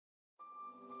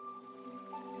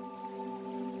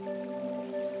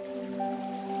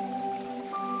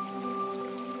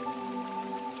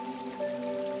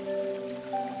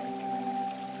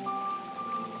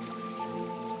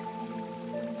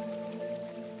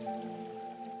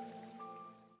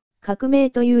革命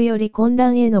というより混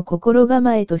乱への心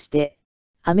構えとして、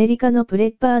アメリカのプレ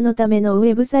ッパーのためのウ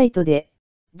ェブサイトで、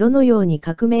どのように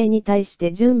革命に対し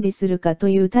て準備するかと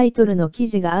いうタイトルの記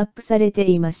事がアップされ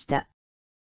ていました。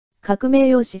革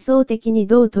命を思想的に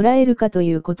どう捉えるかと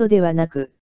いうことではな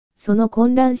く、その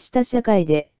混乱した社会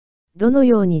で、どの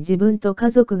ように自分と家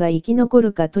族が生き残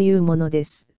るかというもので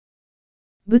す。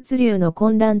物流の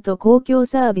混乱と公共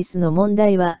サービスの問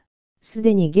題は、す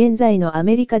でに現在のア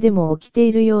メリカでも起きて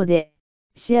いるようで、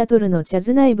シアトルのチャ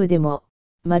ズ内部でも、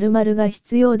〇〇が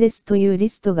必要ですというリ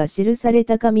ストが記され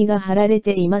た紙が貼られ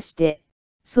ていまして、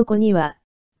そこには、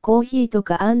コーヒーと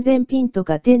か安全ピンと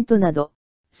かテントなど、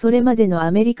それまでのア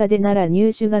メリカでなら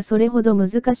入手がそれほど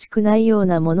難しくないよう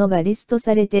なものがリスト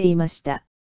されていました。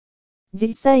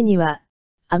実際には、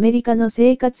アメリカの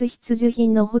生活必需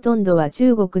品のほとんどは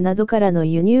中国などからの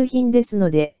輸入品ですの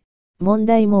で、問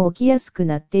題も起きやすく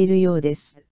なっているようで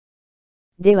す。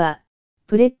では、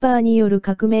プレッパーによる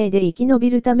革命で生き延び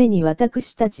るために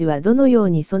私たちはどのよう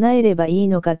に備えればいい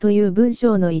のかという文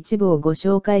章の一部をご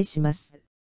紹介します。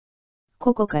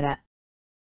ここから。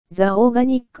The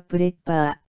Organic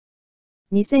Prepper。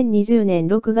2020年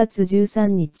6月13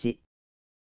日。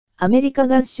アメリカ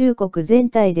合衆国全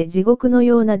体で地獄の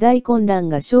ような大混乱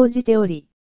が生じており、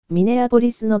ミネアポ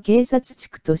リスの警察地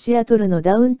区とシアトルの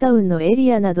ダウンタウンのエ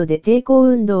リアなどで抵抗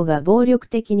運動が暴力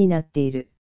的になっている。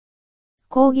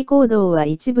抗議行動は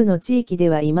一部の地域で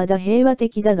は未だ平和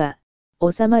的だが、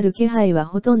収まる気配は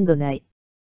ほとんどない。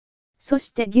そし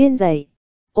て現在、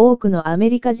多くのアメ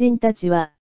リカ人たち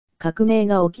は、革命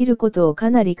が起きることをか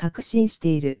なり確信して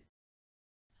いる。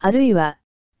あるいは、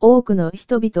多くの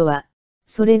人々は、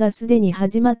それがすでに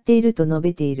始まっていると述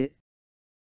べている。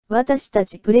私た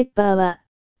ちプレッパーは、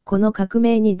この革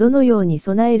命にどのように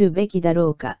備えるべきだろ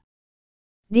うか。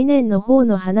理念の方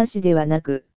の話ではな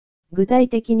く、具体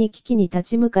的に危機に立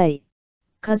ち向かい、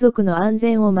家族の安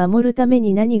全を守るため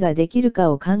に何ができる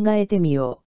かを考えてみ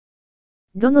よ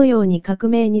う。どのように革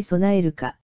命に備える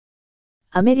か。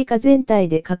アメリカ全体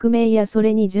で革命やそ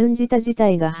れに準じた事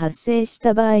態が発生し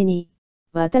た場合に、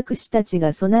私たち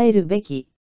が備えるべき、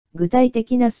具体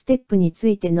的なステップにつ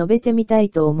いて述べてみたい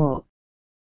と思う。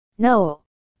なお、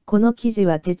この記事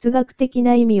は哲学的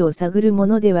な意味を探るも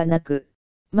のではなく、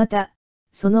また、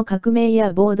その革命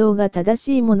や暴動が正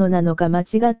しいものなのか間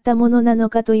違ったものなの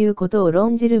かということを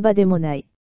論じる場でもない。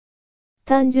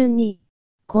単純に、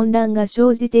混乱が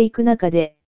生じていく中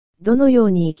で、どのよ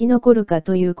うに生き残るか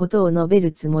ということを述べ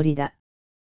るつもりだ。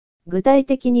具体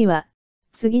的には、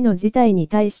次の事態に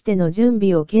対しての準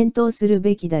備を検討する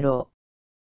べきだろう。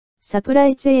サプラ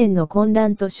イチェーンの混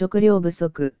乱と食料不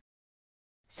足。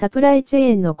サプライチ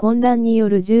ェーンの混乱によ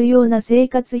る重要な生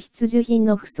活必需品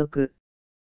の不足。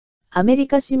アメリ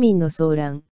カ市民の騒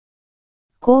乱。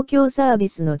公共サービ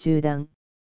スの中断。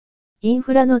イン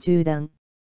フラの中断。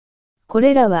こ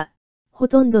れらは、ほ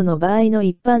とんどの場合の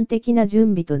一般的な準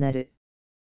備となる。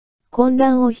混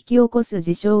乱を引き起こす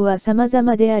事象は様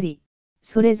々であり、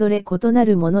それぞれ異な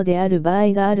るものである場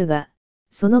合があるが、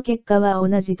その結果は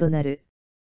同じとなる。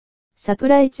サプ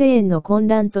ライチェーンの混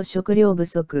乱と食料不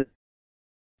足。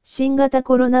新型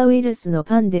コロナウイルスの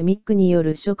パンデミックによ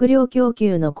る食料供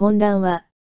給の混乱は、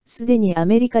すでにア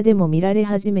メリカでも見られ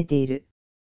始めている。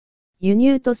輸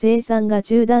入と生産が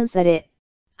中断され、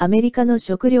アメリカの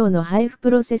食料の配布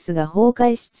プロセスが崩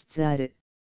壊しつつある。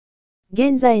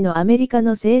現在のアメリカ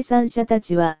の生産者た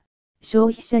ちは、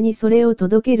消費者にそれを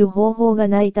届ける方法が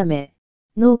ないため、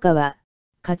農家は、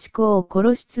家畜を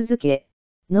殺し続け、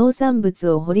農産物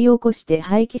を掘り起こして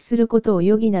廃棄することを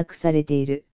余儀なくされてい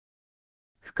る。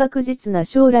不確実な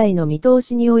将来の見通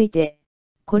しにおいて、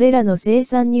これらの生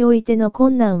産においての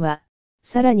困難は、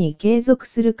さらに継続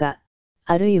するか、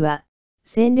あるいは、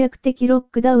戦略的ロッ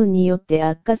クダウンによって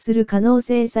悪化する可能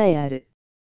性さえある。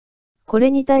こ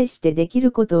れに対してでき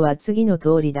ることは次の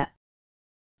通りだ。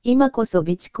今こそ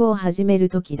備蓄を始める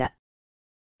時だ。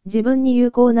自分に有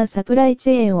効なサプライ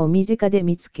チェーンを身近で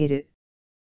見つける。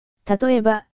例え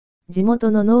ば、地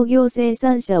元の農業生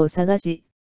産者を探し、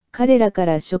彼らか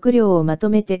ら食料をまと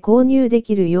めて購入で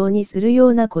きるようにするよ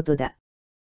うなことだ。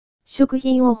食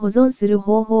品を保存する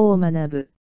方法を学ぶ。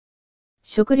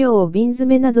食料を瓶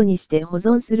詰めなどにして保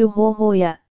存する方法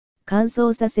や、乾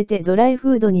燥させてドライ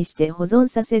フードにして保存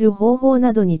させる方法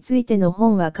などについての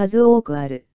本は数多くあ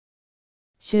る。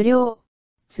狩猟、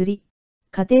釣り、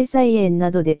家庭菜園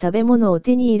などで食べ物を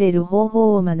手に入れる方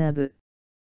法を学ぶ。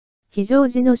非常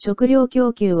時の食料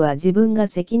供給は自分が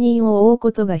責任を負う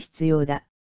ことが必要だ。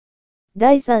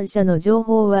第三者の情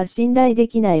報は信頼で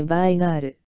きない場合があ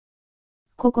る。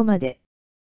ここまで。